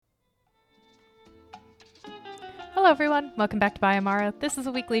Hello everyone, welcome back to By Amara. This is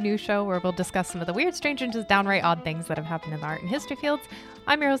a weekly news show where we'll discuss some of the weird, strange, and just downright odd things that have happened in the art and history fields.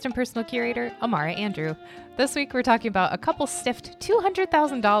 I'm your host and personal curator, Amara Andrew. This week we're talking about a couple stiffed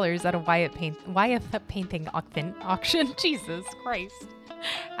 $200,000 at a Wyeth painting auction. Jesus Christ.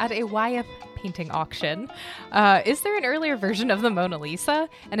 At a Wyeth painting auction. Is there an earlier version of the Mona Lisa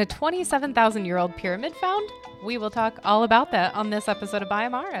and a 27,000-year-old pyramid found? We will talk all about that on this episode of By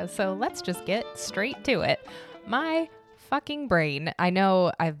Amara, so let's just get straight to it. My fucking brain. I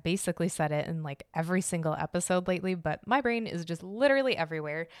know I've basically said it in like every single episode lately, but my brain is just literally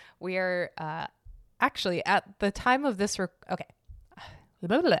everywhere. We are actually at the time of this okay.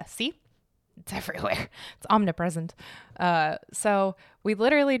 See? It's everywhere. It's omnipresent. So we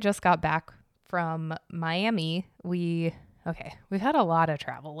literally just got back from Miami. We've had a lot of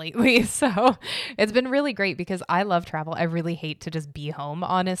travel lately, so it's been really great because I love travel. I really hate to just be home,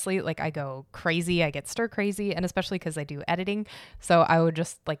 honestly. Like I go crazy, I get stir crazy, and especially because I do editing. So I would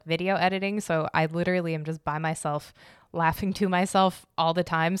just like video editing. So I literally am just by myself, laughing to myself all the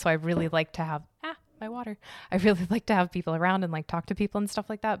time. So I really like to have, my water. I really like to have people around and like talk to people and stuff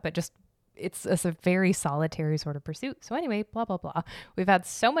like that, but just it's a very solitary sort of pursuit. So anyway, blah, blah, blah. We've had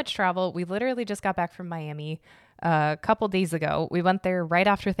so much travel. We literally just got back from Miami a couple days ago. We went there right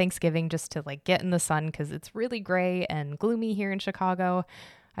after Thanksgiving just to like get in the sun because it's really gray and gloomy here in Chicago.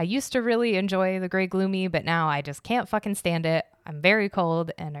 I used to really enjoy the gray gloomy, but now I just can't fucking stand it. I'm very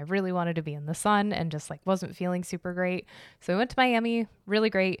cold and I really wanted to be in the sun and just like wasn't feeling super great. So we went to Miami,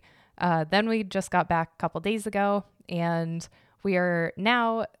 really great. Then we just got back a couple days ago and we are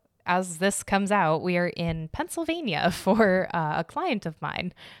now, as this comes out, we are in Pennsylvania for a client of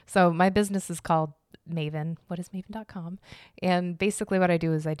mine. So my business is called Maven. What is Maven.com? And basically what I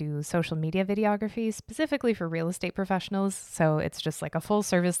do is I do social media videography specifically for real estate professionals. So it's just like a full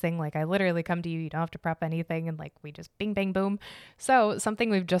service thing. Like I literally come to you, you don't have to prep anything. And like we just bing, bang, boom. So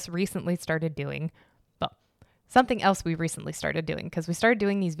something we've just recently started doing. Something else we recently started doing, because we started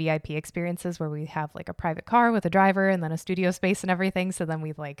doing these VIP experiences where we have like a private car with a driver and then a studio space and everything. So then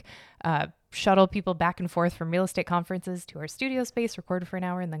we like shuttle people back and forth from real estate conferences to our studio space, record for an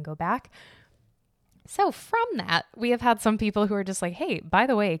hour and then go back. So from that, we have had some people who are just like, hey, by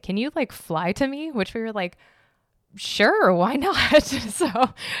the way, can you like fly to me? Which we were like, sure, why not?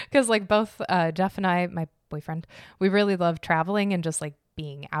 So, because like both Jeff and I, my boyfriend, we really love traveling and just like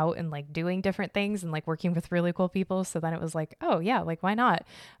being out and like doing different things and like working with really cool people. So then it was like, oh yeah, like why not?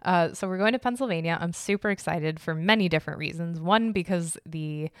 So we're going to Pennsylvania. I'm super excited for many different reasons. One, because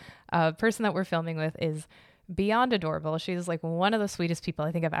the person that we're filming with is beyond adorable. She's like one of the sweetest people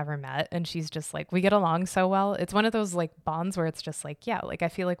I think I've ever met. And she's just like, we get along so well. It's one of those like bonds where it's just like, yeah, like I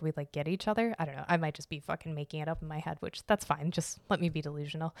feel like we like get each other. I don't know. I might just be fucking making it up in my head, which that's fine. Just let me be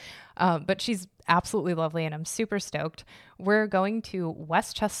delusional. But she's absolutely lovely and I'm super stoked. We're going to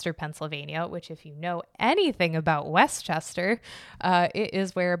Westchester, Pennsylvania, which if you know anything about Westchester, it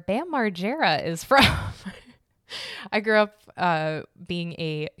is where Bam Margera is from. I grew up being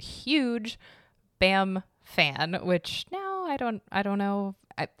a huge Bam fan, which now I don't know.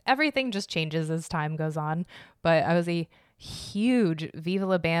 Everything just changes as time goes on, but I was a huge Viva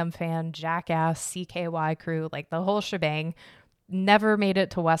La Bam fan, Jackass, CKY crew, like the whole shebang. Never made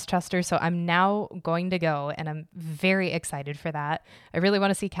it to Westchester, so I'm now going to go and I'm very excited for that. I really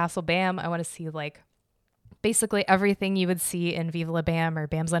want to see Castle Bam. I want to see like basically everything you would see in Viva La Bam or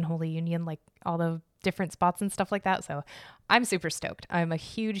Bam's Unholy Union, like all the different spots and stuff like that. So I'm super stoked. I'm a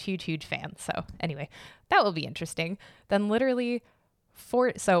huge, huge, huge fan. So anyway, that will be interesting. Then literally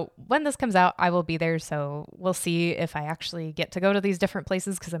so when this comes out, I will be there. So we'll see if I actually get to go to these different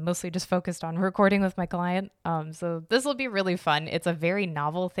places because I'm mostly just focused on recording with my client. So this will be really fun. It's a very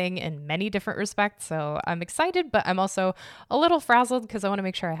novel thing in many different respects. So I'm excited, but I'm also a little frazzled because I want to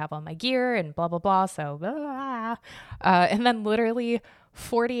make sure I have all my gear and blah, blah, blah. So, and then literally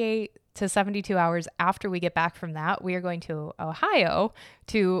 48 to 72 hours after we get back from that, we are going to Ohio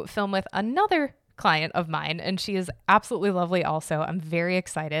to film with another client of mine, and she is absolutely lovely also. I'm very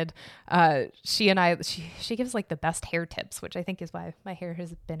excited. She gives like the best hair tips, which I think is why my hair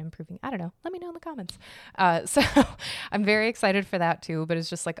has been improving. I don't know. Let me know in the comments. So I'm very excited for that too, but it's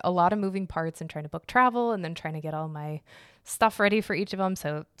just like a lot of moving parts and trying to book travel and then trying to get all my stuff ready for each of them.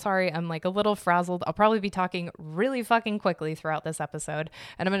 So sorry, I'm like a little frazzled. I'll probably be talking really fucking quickly throughout this episode,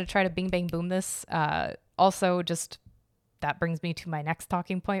 and I'm going to try to bing bang boom this. Also, just that brings me to my next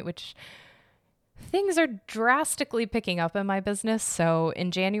talking point, which things are drastically picking up in my business. So in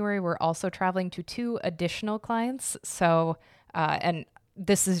January, we're also traveling to 2 additional clients. So, and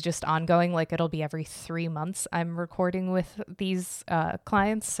this is just ongoing, like it'll be every 3 months I'm recording with these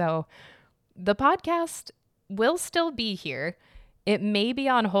clients. So the podcast will still be here. It may be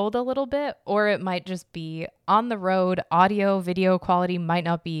on hold a little bit, or it might just be on the road. Audio, video quality might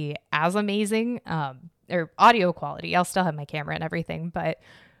not be as amazing, or audio quality. I'll still have my camera and everything, but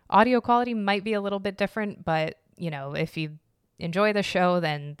audio quality might be a little bit different. But, if you enjoy the show,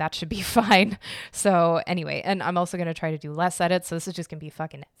 then that should be fine. So anyway, and I'm also going to try to do less edits. So this is just going to be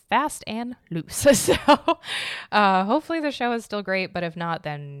fucking fast and loose. So hopefully the show is still great, but if not,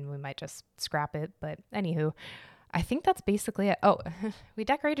 then we might just scrap it. But anywho, I think that's basically it. Oh, we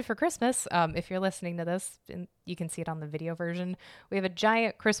decorated for Christmas. If you're listening to this, and you can see it on the video version. We have a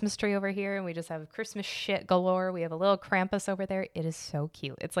giant Christmas tree over here, and we just have Christmas shit galore. We have a little Krampus over there. It is so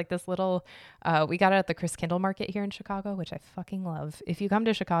cute. It's like this little, we got it at the Christkindl Market here in Chicago, which I fucking love. If you come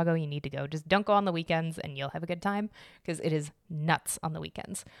to Chicago, you need to go. Just don't go on the weekends, and you'll have a good time, because it is nuts on the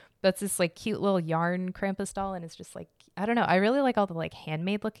weekends. That's this like cute little yarn Krampus doll, and it's just like, I don't know. I really like all the like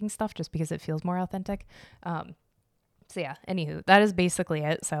handmade looking stuff just because it feels more authentic. So yeah, anywho, that is basically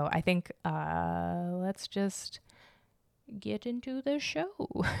it. So I think let's just get into the show.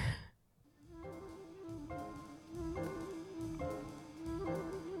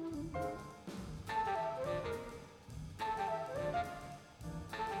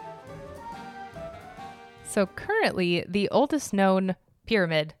 So currently, the oldest known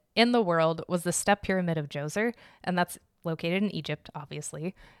pyramid in the world was the Step Pyramid of Djoser, and that's located in Egypt,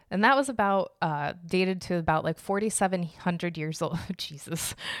 obviously. And that was about dated to about like 4,700 years old.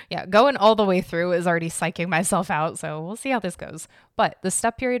 Jesus. Yeah, going all the way through is already psyching myself out. So we'll see how this goes. But the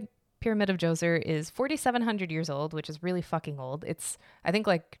Step Pyramid of Djoser is 4,700 years old, which is really fucking old. It's, I think,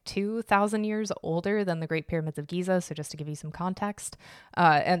 like 2,000 years older than the Great Pyramids of Giza. So just to give you some context,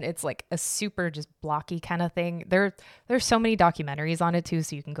 and it's like a super just blocky kind of thing. There's so many documentaries on it too,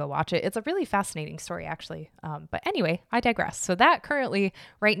 so you can go watch it. It's a really fascinating story, actually. But anyway, I digress. So that currently,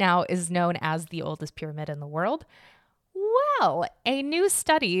 right now, is known as the oldest pyramid in the world. Well, a new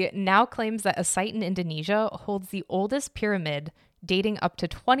study now claims that a site in Indonesia holds the oldest pyramid dating up to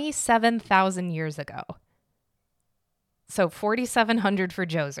 27,000 years ago. So 4,700 for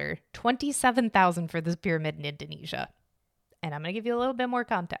Djoser, 27,000 for this pyramid in Indonesia. And I'm going to give you a little bit more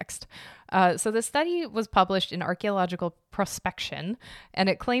context. So the study was published in Archaeological Prospection, and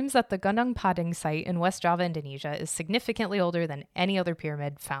it claims that the Gunung Padang site in West Java, Indonesia, is significantly older than any other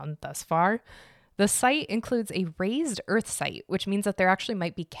pyramid found thus far. The site includes a raised earth site, which means that there actually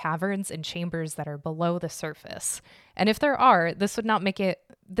might be caverns and chambers that are below the surface. And if there are, this would make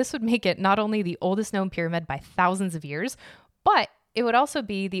it not only the oldest known pyramid by thousands of years, but it would also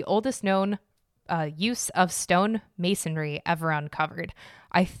be the oldest known use of stone masonry ever uncovered.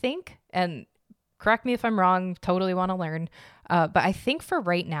 I think, and correct me if I'm wrong, totally want to learn, but I think for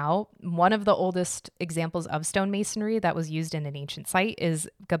right now, one of the oldest examples of stone masonry that was used in an ancient site is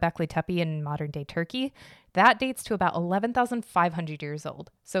Göbekli Tepe in modern-day Turkey. That dates to about 11,500 years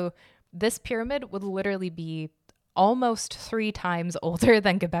old. So this pyramid would literally be almost 3 times older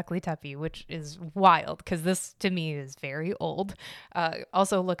than Göbekli Tepe, which is wild because this to me is very old.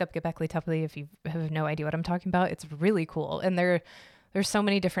 Also look up Göbekli Tepe if you have no idea what I'm talking about. It's really cool. And there's so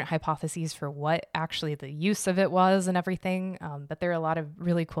many different hypotheses for what actually the use of it was and everything. But there are a lot of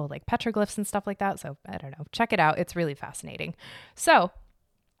really cool like petroglyphs and stuff like that. So I don't know, check it out. It's really fascinating. So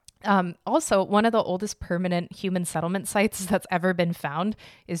also, one of the oldest permanent human settlement sites that's ever been found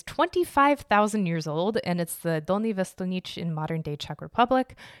is 25,000 years old, and it's the Dolní Věstonice in modern-day Czech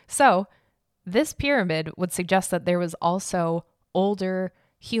Republic. So this pyramid would suggest that there was also older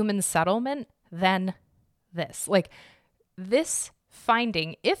human settlement than this. Like this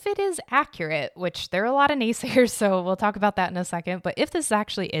finding, if it is accurate, which there are a lot of naysayers, so we'll talk about that in a second, but if this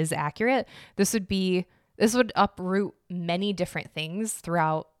actually is accurate, this would uproot many different things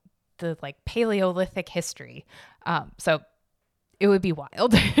throughout the like Paleolithic history. So it would be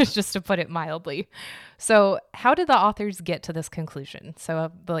wild, just to put it mildly. So how did the authors get to this conclusion?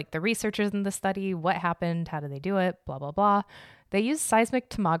 So the researchers in the study, what happened? How did they do it? Blah, blah, blah. They used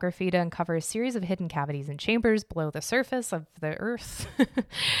seismic tomography to uncover a series of hidden cavities and chambers below the surface of the Earth.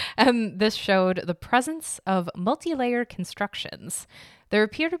 And this showed the presence of multi-layer constructions. There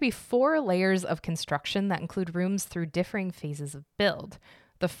appear to be 4 layers of construction that include rooms through differing phases of build.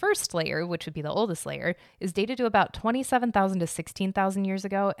 The first layer, which would be the oldest layer, is dated to about 27,000 to 16,000 years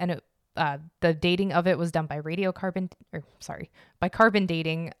ago, and the dating of it was done by carbon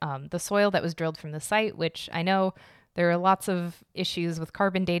dating the soil that was drilled from the site, which I know there are lots of issues with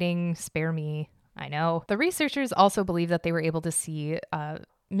carbon dating. Spare me, I know. The researchers also believe that they were able to see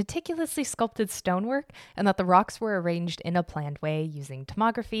meticulously sculpted stonework and that the rocks were arranged in a planned way using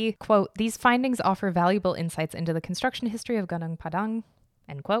tomography. Quote, "These findings offer valuable insights into the construction history of Gunung Padang."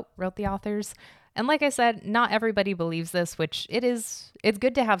 end quote, wrote the authors. And like I said, not everybody believes this, which it's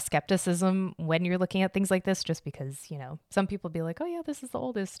good to have skepticism when you're looking at things like this, just because, some people be like, oh yeah, this is the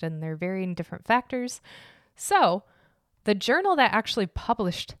oldest, and they're varying different factors. So the journal that actually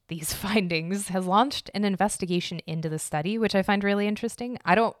published these findings has launched an investigation into the study, which I find really interesting.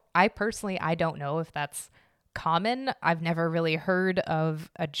 I don't know if that's common. I've never really heard of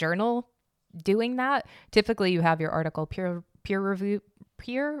a journal doing that. Typically, you have your article peer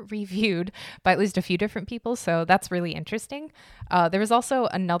reviewed by at least a few different people, so that's really interesting. There was also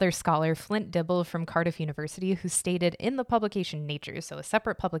another scholar, Flint Dibble from Cardiff University, who stated in the publication Nature, so a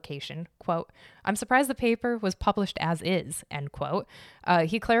separate publication, quote, "I'm surprised the paper was published as is," end quote.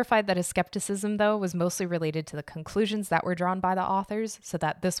 He clarified that his skepticism, though, was mostly related to the conclusions that were drawn by the authors, so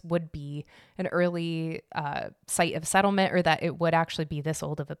that this would be an early site of settlement, or that it would actually be this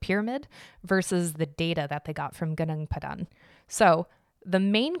old of a pyramid, versus the data that they got from Gunung Padang. So the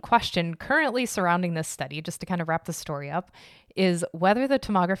main question currently surrounding this study, just to kind of wrap the story up, is whether the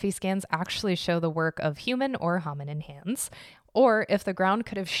tomography scans actually show the work of human or hominin hands, or if the ground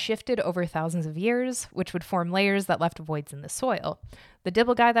could have shifted over thousands of years, which would form layers that left voids in the soil. The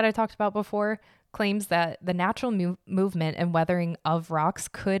Dibble guy that I talked about before claims that the natural movement and weathering of rocks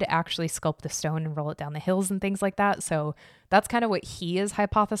could actually sculpt the stone and roll it down the hills and things like that. So that's kind of what he is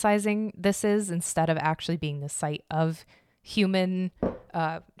hypothesizing this is, instead of actually being the site of human,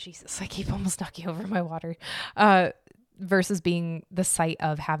 Jesus, I keep almost knocking over my water, versus being the site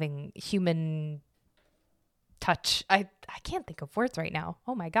of having human touch. I can't think of words right now.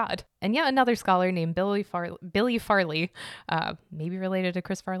 Oh my God. And yet another scholar named Billy Farley, maybe related to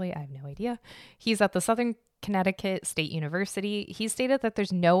Chris Farley, I have no idea. He's at the Southern Connecticut State University. He stated that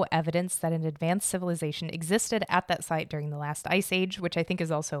there's no evidence that an advanced civilization existed at that site during the last ice age, which I think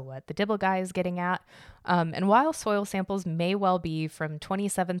is also what the Dibble guy is getting at. And while soil samples may well be from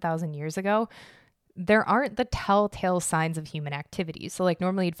 27,000 years ago, there aren't the telltale signs of human activity. So like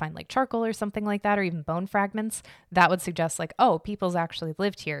normally you'd find like charcoal or something like that, or even bone fragments that would suggest like, oh, people's actually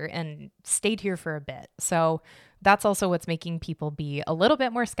lived here and stayed here for a bit. So that's also what's making people be a little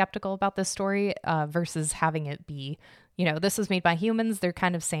bit more skeptical about this story, versus having it be, this was made by humans. They're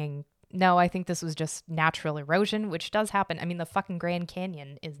kind of saying, no, I think this was just natural erosion, which does happen. I mean, the fucking Grand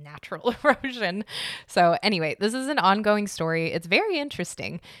Canyon is natural erosion. So anyway, this is an ongoing story. It's very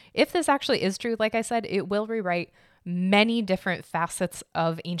interesting. If this actually is true, like I said, it will rewrite many different facets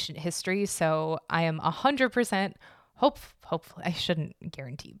of ancient history. So I am 100% hopefully, I shouldn't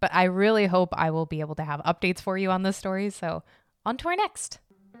guarantee, but I really hope I will be able to have updates for you on this story. So on to our next.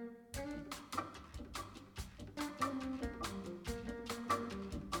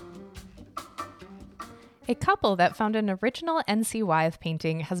 A couple that found an original N.C. Wyeth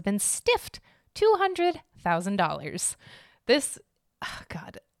painting has been stiffed $200,000. This, oh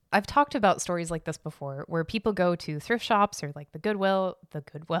God, I've talked about stories like this before, where people go to thrift shops or like the Goodwill,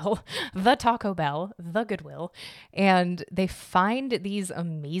 the Taco Bell, the Goodwill, and they find these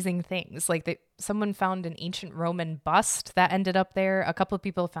amazing things. Like someone found an ancient Roman bust that ended up there. A couple of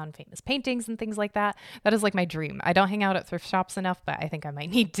people found famous paintings and things like that. That is like my dream. I don't hang out at thrift shops enough, but I think I might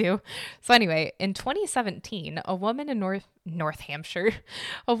need to. So anyway, in 2017, a woman in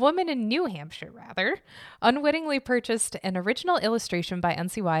a woman in New Hampshire, unwittingly purchased an original illustration by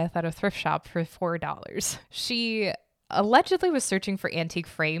N.C. Wyeth at a thrift shop for $4. She allegedly was searching for antique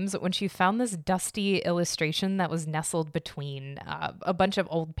frames when she found this dusty illustration that was nestled between a bunch of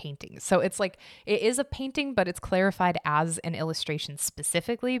old paintings. So it's like, it is a painting, but it's clarified as an illustration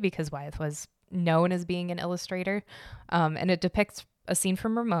specifically because Wyeth was known as being an illustrator. And it depicts a scene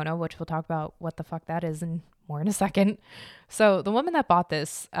from Ramona, which we'll talk about what the fuck that is and more in a second. So the woman that bought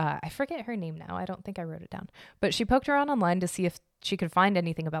this, I forget her name now. I don't think I wrote it down, but she poked around online to see if she could find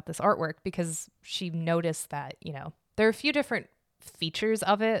anything about this artwork because she noticed that, there are a few different features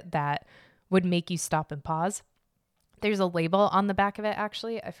of it that would make you stop and pause. There's a label on the back of it,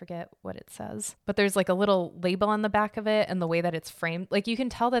 actually. I forget what it says, but there's like a little label on the back of it, and the way that it's framed, like you can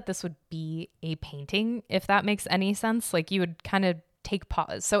tell that this would be a painting, if that makes any sense. Like you would kind of take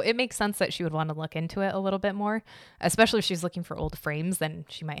pause. So it makes sense that she would want to look into it a little bit more, especially if she's looking for old frames, then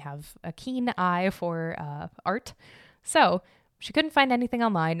she might have a keen eye for art. So she couldn't find anything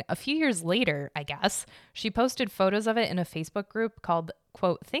online. A few years later, I guess, she posted photos of it in a Facebook group called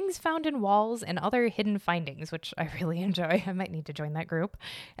quote, things found in walls and other hidden findings, which I really enjoy. I might need to join that group.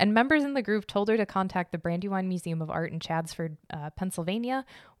 And members in the group told her to contact the Brandywine Museum of Art in Chadsford, Pennsylvania,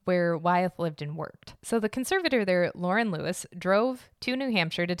 where Wyeth lived and worked. So the conservator there, Lauren Lewis, drove to New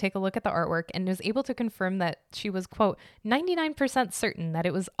Hampshire to take a look at the artwork and was able to confirm that she was, quote, 99% certain that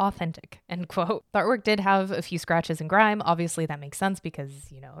it was authentic, end quote. The artwork did have a few scratches and grime. Obviously, that makes sense because,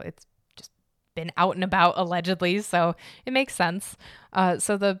 it's just been out and about allegedly, so it makes sense.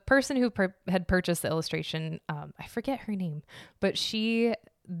 So the person who had purchased the illustration, I forget her name, but she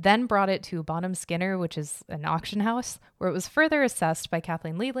then brought it to Bonham Skinner, which is an auction house, where it was further assessed by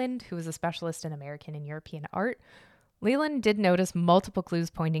Kathleen Leland, who was a specialist in American and European art. Leland did notice multiple clues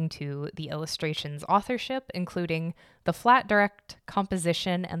pointing to the illustration's authorship, including the flat direct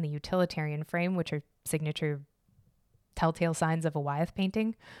composition and the utilitarian frame, which are signature telltale signs of a Wyeth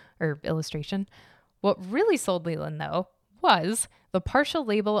painting or illustration. What really sold Leland, though, was the partial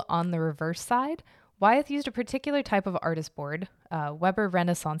label on the reverse side. Wyeth used a particular type of artist board, Weber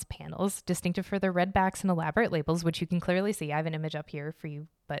Renaissance panels, distinctive for their red backs and elaborate labels, which you can clearly see. I have an image up here for you,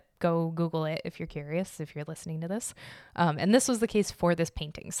 but go Google it if you're curious, if you're listening to this. And this was the case for this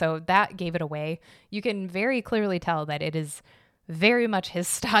painting. So that gave it away. You can very clearly tell that it is very much his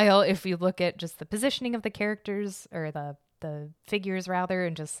style if you look at just the positioning of the characters, or the figures rather,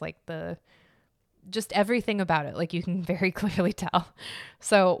 and just everything about it. Like, you can very clearly tell.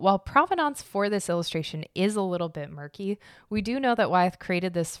 So while provenance for this illustration is a little bit murky, we do know that Wyeth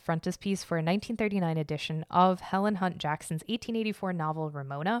created this frontispiece for a 1939 edition of Helen Hunt Jackson's 1884 novel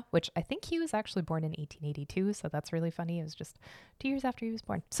Ramona, which I think he was actually born in 1882. So that's really funny. It was just 2 years after he was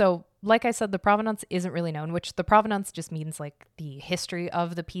born. So like I said, the provenance isn't really known, which the provenance just means like the history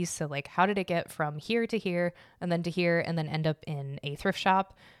of the piece. So like, how did it get from here to here and then to here and then end up in a thrift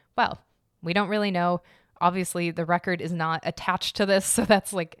shop? Well, we don't really know. Obviously, the record is not attached to this, so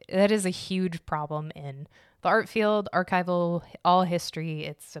that is a huge problem in the art field, archival, all history.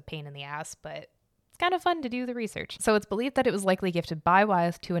 It's a pain in the ass, but it's kind of fun to do the research. So it's believed that it was likely gifted by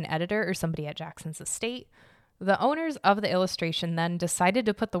Wyeth to an editor or somebody at Jackson's estate. The owners of the illustration then decided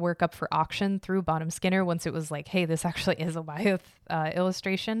to put the work up for auction through Bonham Skinner once it was like, hey, this actually is a Wyeth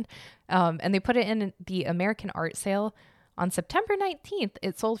illustration. And they put it in the American art sale. On September 19th,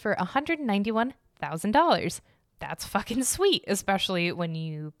 it sold for $191,000. That's fucking sweet, especially when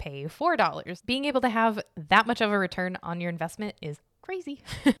you pay $4. Being able to have that much of a return on your investment is crazy.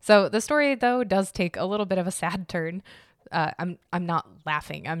 So the story, though, does take a little bit of a sad turn. I'm not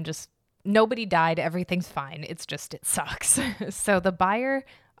laughing. I'm just, nobody died. Everything's fine. It's just, it sucks. So the buyer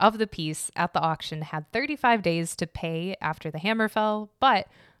of the piece at the auction had 35 days to pay after the hammer fell, but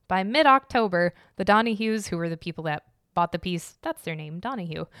by mid-October, the Donahues, who were the people that bought the piece, that's their name,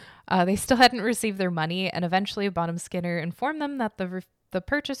 Donahue, they still hadn't received their money, and eventually Bonham Skinner informed them that the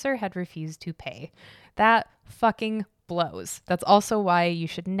purchaser had refused to pay. That fucking blows. That's also why you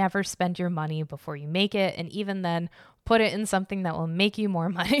should never spend your money before you make it, and even then, put it in something that will make you more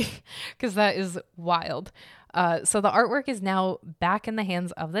money, because that is wild. So the artwork is now back in the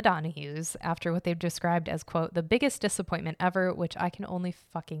hands of the Donahues after what they've described as, quote, the biggest disappointment ever, which I can only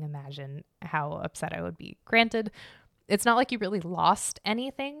fucking imagine how upset I would be. Granted, it's not like you really lost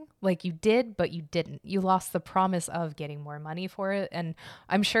anything. Like, you did, but you didn't. You lost the promise of getting more money for it. And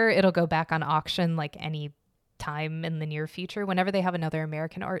I'm sure it'll go back on auction like any time in the near future whenever they have another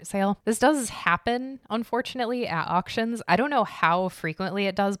American art sale. This does happen, unfortunately, at auctions. I don't know how frequently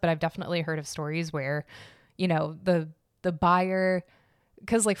it does, but I've definitely heard of stories where, the buyer,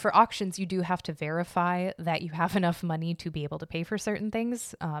 because like for auctions, you do have to verify that you have enough money to be able to pay for certain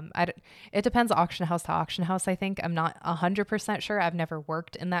things. It depends auction house to auction house, I think. I'm not 100% sure. I've never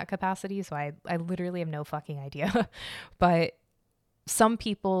worked in that capacity, so I literally have no fucking idea. But some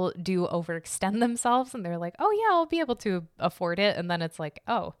people do overextend themselves and they're like, oh yeah, I'll be able to afford it. And then it's like,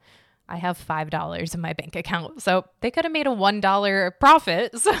 oh, I have $5 in my bank account. So they could have made a $1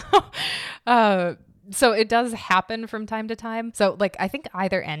 profit. So it does happen from time to time. So like, I think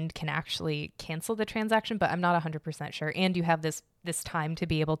either end can actually cancel the transaction, but I'm not 100% sure. And you have this time to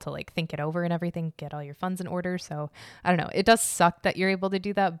be able to like think it over and everything, get all your funds in order. So I don't know. It does suck that you're able to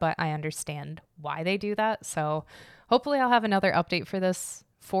do that, but I understand why they do that. So hopefully I'll have another update for this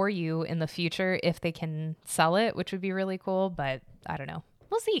for you in the future if they can sell it, which would be really cool. But I don't know.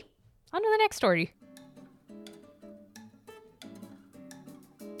 We'll see. On to the next story.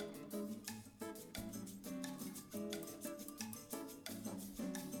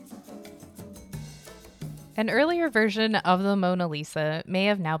 An earlier version of the Mona Lisa may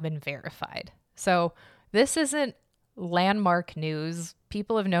have now been verified. So this isn't landmark news.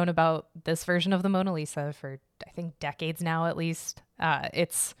 People have known about this version of the Mona Lisa for, I think, decades now at least.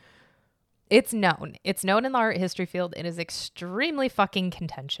 It's known. It's known in the art history field. It is extremely fucking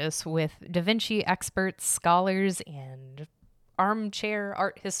contentious with Da Vinci experts, scholars, and armchair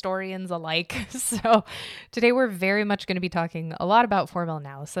art historians alike. So today we're very much going to be talking a lot about formal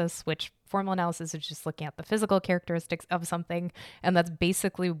analysis, which formal analysis is just looking at the physical characteristics of something. And that's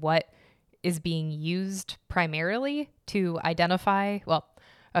basically what is being used primarily to identify, well,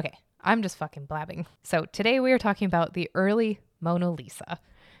 okay, I'm just fucking blabbing. So today we are talking about the early Mona Lisa.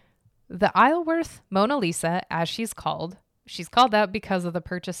 The Isleworth Mona Lisa, as she's called that because of the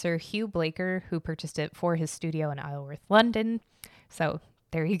purchaser Hugh Blaker, who purchased it for his studio in Isleworth, London. So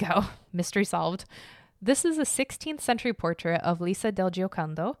there you go. Mystery solved. This is a 16th century portrait of Lisa del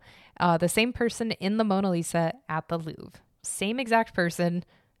Giocondo, the same person in the Mona Lisa at the Louvre. Same exact person.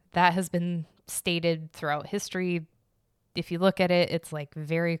 That has been stated throughout history. If you look at it, it's like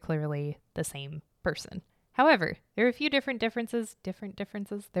very clearly the same person. However, there are a few differences. There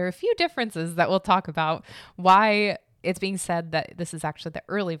are a few differences that we'll talk about why it's being said that this is actually the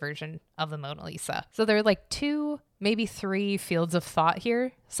early version of the Mona Lisa. So there are like 2, maybe 3 fields of thought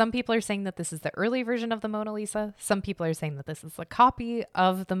here. Some people are saying that this is the early version of the Mona Lisa. Some people are saying that this is a copy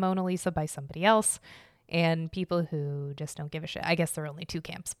of the Mona Lisa by somebody else. And people who just don't give a shit. I guess there are only 2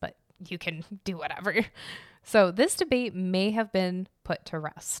 camps, but you can do whatever. So this debate may have been put to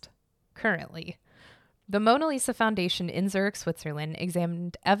rest currently. The Mona Lisa Foundation in Zurich, Switzerland,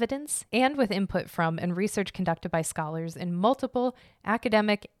 examined evidence and with input from and research conducted by scholars in multiple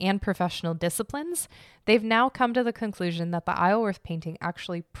academic and professional disciplines. They've now come to the conclusion that the Isleworth painting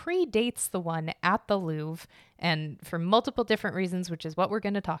actually predates the one at the Louvre, and for multiple different reasons, which is what we're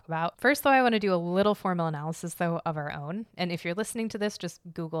going to talk about. First, though, I want to do a little formal analysis, though, of our own. And if you're listening to this, just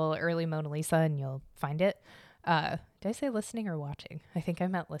Google early Mona Lisa and you'll find it. Did I say listening or watching? I think I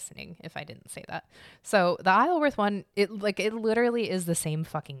meant listening if I didn't say that. So the Isleworth one, it literally is the same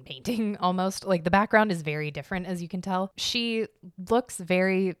fucking painting almost. Like the background is very different, as you can tell. She looks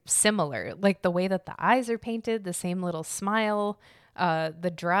very similar, like the way that the eyes are painted, the same little smile,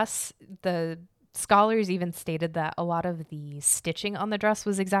 the dress, the scholars even stated that a lot of the stitching on the dress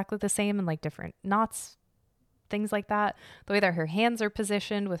was exactly the same and like different knots, things like that. The way that her hands are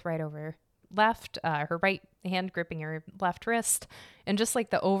positioned with right over left, her right hand gripping her left wrist, and just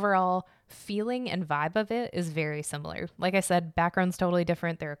like the overall feeling and vibe of it is very similar. Like I said, background's totally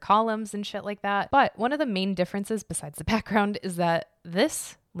different. There are columns and shit like that. But one of the main differences besides the background is that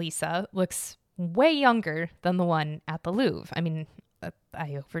this Lisa looks way younger than the one at the Louvre. I mean,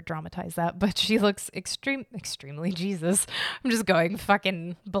 I over dramatize that, but she looks extremely Jesus. I'm just going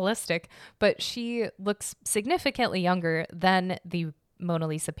fucking ballistic. But she looks significantly younger than the Mona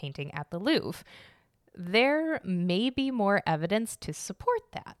Lisa painting at the Louvre. There may be more evidence to support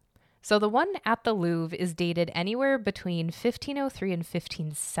that. So the one at the Louvre is dated anywhere between 1503 and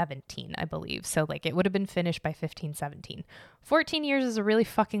 1517, I believe. So like it would have been finished by 1517. 14 years is a really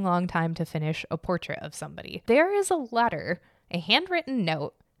fucking long time to finish a portrait of somebody. There is a letter, a handwritten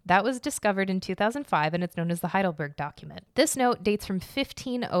note, that was discovered in 2005, and it's known as the Heidelberg document. This note dates from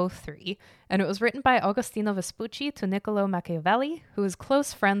 1503, and it was written by Agostino Vespucci to Niccolo Machiavelli, who was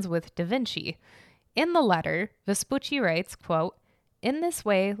close friends with Da Vinci. In the letter, Vespucci writes, quote, "In this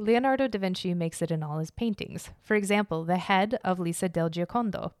way, Leonardo da Vinci makes it in all his paintings. For example, the head of Lisa del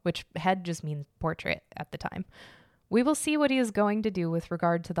Giocondo," which head just means portrait at the time. "We will see what he is going to do with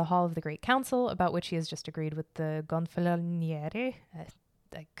regard to the Hall of the Great Council, about which he has just agreed with the Gonfaloniere."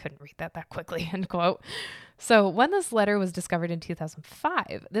 I couldn't read that quickly, end quote. So when this letter was discovered in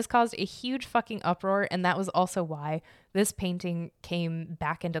 2005, this caused a huge fucking uproar, and that was also why this painting came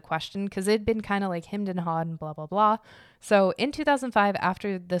back into question, because it had been kind of like hemmed and hawed and blah, blah, blah. So in 2005,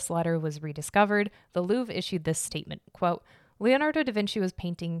 after this letter was rediscovered, the Louvre issued this statement, quote, "Leonardo da Vinci was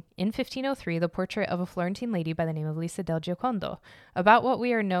painting in 1503 the portrait of a Florentine lady by the name of Lisa del Giocondo. About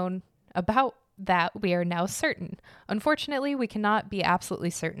that we are now certain. Unfortunately, we cannot be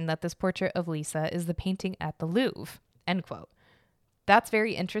absolutely certain that this portrait of Lisa is the painting at the Louvre," end quote. That's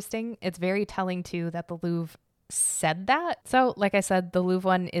very interesting. It's very telling too that the Louvre said that. So like I said, the Louvre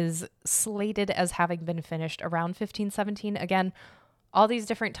one is slated as having been finished around 1517. Again, all these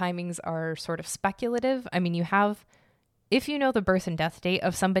different timings are sort of speculative. I mean, if you know the birth and death date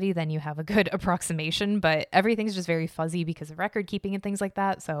of somebody, then you have a good approximation, but everything's just very fuzzy because of record keeping and things like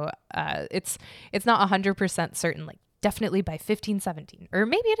that. So it's not 100% certain, like definitely by 1517, or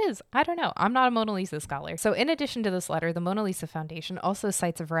maybe it is. I don't know. I'm not a Mona Lisa scholar. So in addition to this letter, the Mona Lisa Foundation also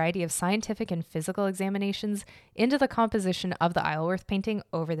cites a variety of scientific and physical examinations into the composition of the Isleworth painting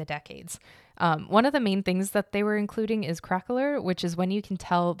over the decades. One of the main things that they were including is craquelure, which is when you can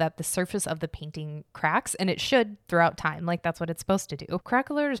tell that the surface of the painting cracks, and it should throughout time. Like, that's what it's supposed to do.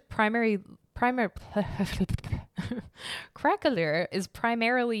 Craquelure is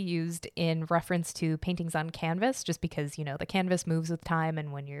primarily used in reference to paintings on canvas, just because, you know, the canvas moves with time,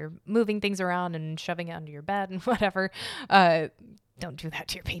 and when you're moving things around and shoving it under your bed and whatever, don't do that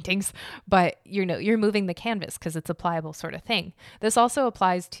to your paintings, but you're moving the canvas because it's a pliable sort of thing. This also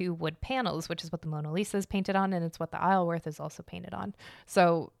applies to wood panels, which is what the Mona Lisa is painted on, and it's what the Isleworth is also painted on.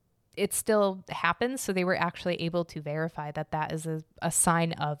 So it still happens. So they were actually able to verify that that is a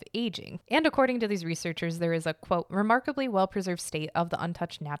sign of aging. And according to these researchers, there is a, quote, remarkably well-preserved state of the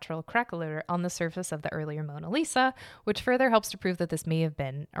untouched natural craquelure on the surface of the earlier Mona Lisa, which further helps to prove that this may have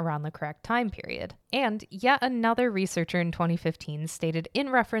been around the correct time period. And yet another researcher in 2015 stated in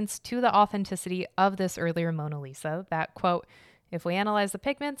reference to the authenticity of this earlier Mona Lisa that, quote, if we analyze the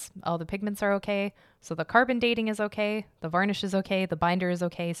pigments, all the pigments are okay. So the carbon dating is okay. The varnish is okay. The binder is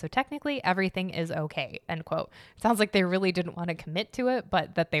okay. So technically everything is okay, end quote. It sounds like they really didn't want to commit to it,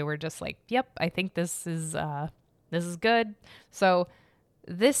 but that they were just like, yep, I think this is good. So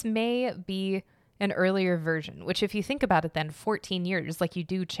this may be an earlier version, which if you think about it, then 14 years, like you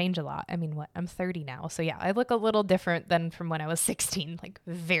do change a lot. I mean, I'm 30 now. So yeah, I look a little different than from when I was 16, like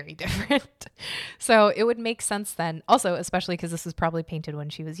very different. So it would make sense then also, especially because this was probably painted when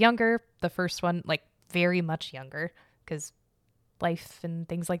she was younger. The first one, like very much younger because life and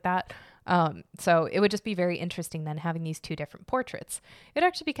things like that. So it would just be very interesting then having these two different portraits. It'd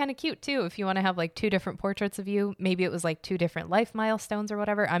actually be kind of cute too if you want to have like two different portraits of you. Maybe it was like two different life milestones or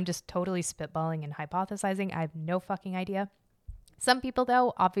whatever. I'm just totally spitballing and hypothesizing. I have no fucking idea. Some people,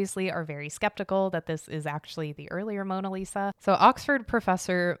 though, obviously are very skeptical that this is actually the earlier Mona Lisa. So Oxford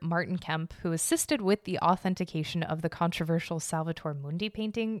professor Martin Kemp, who assisted with the authentication of the controversial Salvator Mundi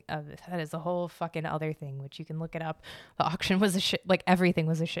painting, that is a whole fucking other thing, which you can look it up. The auction was a shit, like everything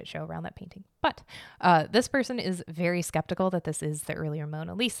was a shit show around that painting. But this person is very skeptical that this is the earlier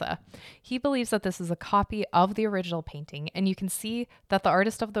Mona Lisa. He believes that this is a copy of the original painting, and you can see that the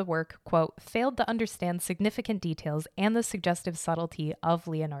artist of the work, quote, failed to understand significant details and the suggestive subtlety of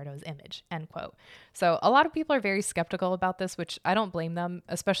Leonardo's image, end quote. So a lot of people are very skeptical about this, which I don't blame them,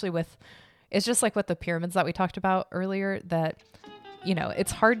 especially with, it's just like with the pyramids that we talked about earlier, that, you know,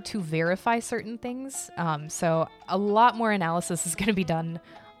 it's hard to verify certain things. So a lot more analysis is going to be done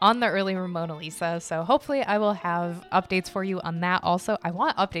on the earlier Mona Lisa. So hopefully I will have updates for you on that. Also, I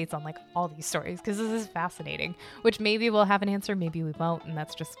want updates on like all these stories because this is fascinating, which maybe we'll have an answer, maybe we won't. And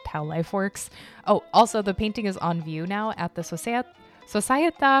that's just how life works. Oh, also the painting is on view now at the Società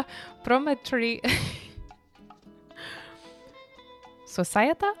Promotrice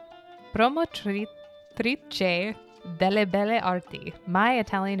delle Belle Arti. My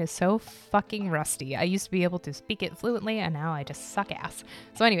Italian is so fucking rusty. I used to be able to speak it fluently and now I just suck ass.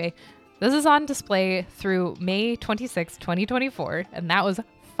 So anyway, this is on display through May 26, 2024, and that was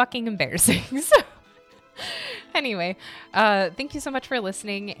fucking embarrassing. So anyway, thank you so much for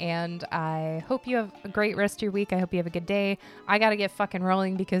listening, and I hope you have a great rest of your week. I hope you have a good day. I gotta get fucking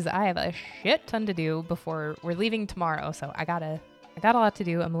rolling because I have a shit ton to do before we're leaving tomorrow, so I got a lot to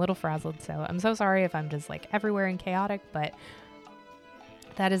do. I'm a little frazzled, so I'm so sorry if I'm just like everywhere and chaotic, but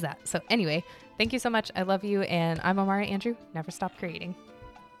that is that. So anyway, thank you so much. I love you, and I'm Amara Andrew. Never stop creating.